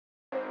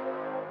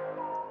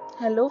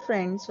Hello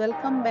friends,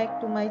 welcome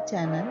back to my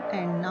channel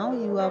and now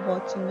you are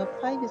watching a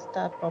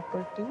 5-star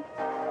property.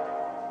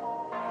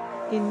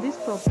 In this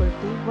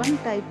property, one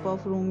type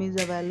of room is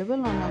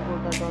available on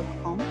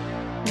agoda.com.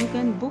 You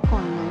can book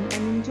online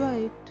and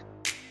enjoy it.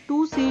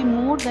 To see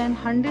more than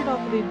 100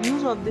 of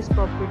reviews of this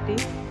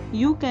property,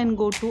 you can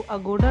go to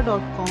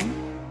agoda.com.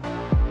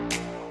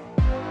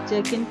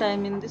 Check-in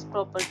time in this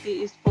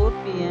property is 4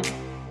 pm.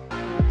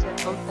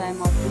 Check-out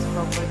time of this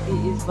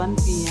property is 1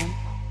 pm.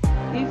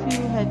 If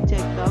you have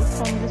checked out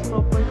from this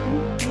property,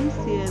 please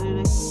share your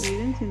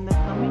experience in the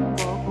comment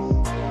box.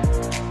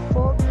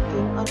 For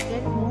booking or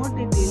get more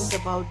details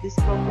about this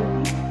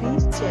property,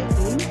 please check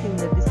link in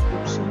the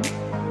description.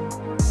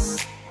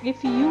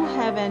 If you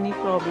have any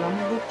problem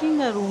booking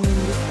a room in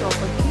this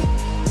property,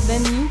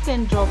 then you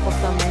can drop a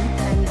comment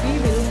and we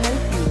will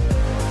help you.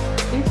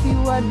 If you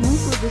are new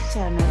to this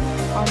channel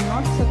or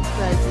not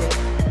subscribed yet,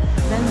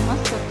 then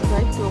must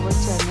subscribe to our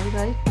channel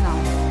right now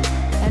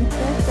and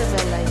press the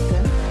bell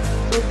icon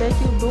so that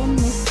you don't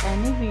miss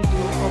any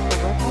video of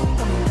our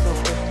upcoming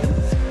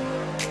properties.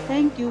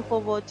 Thank you for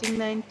watching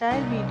the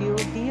entire video.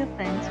 Dear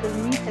friends, we'll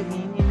meet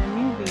again in a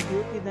new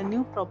video with a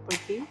new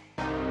property.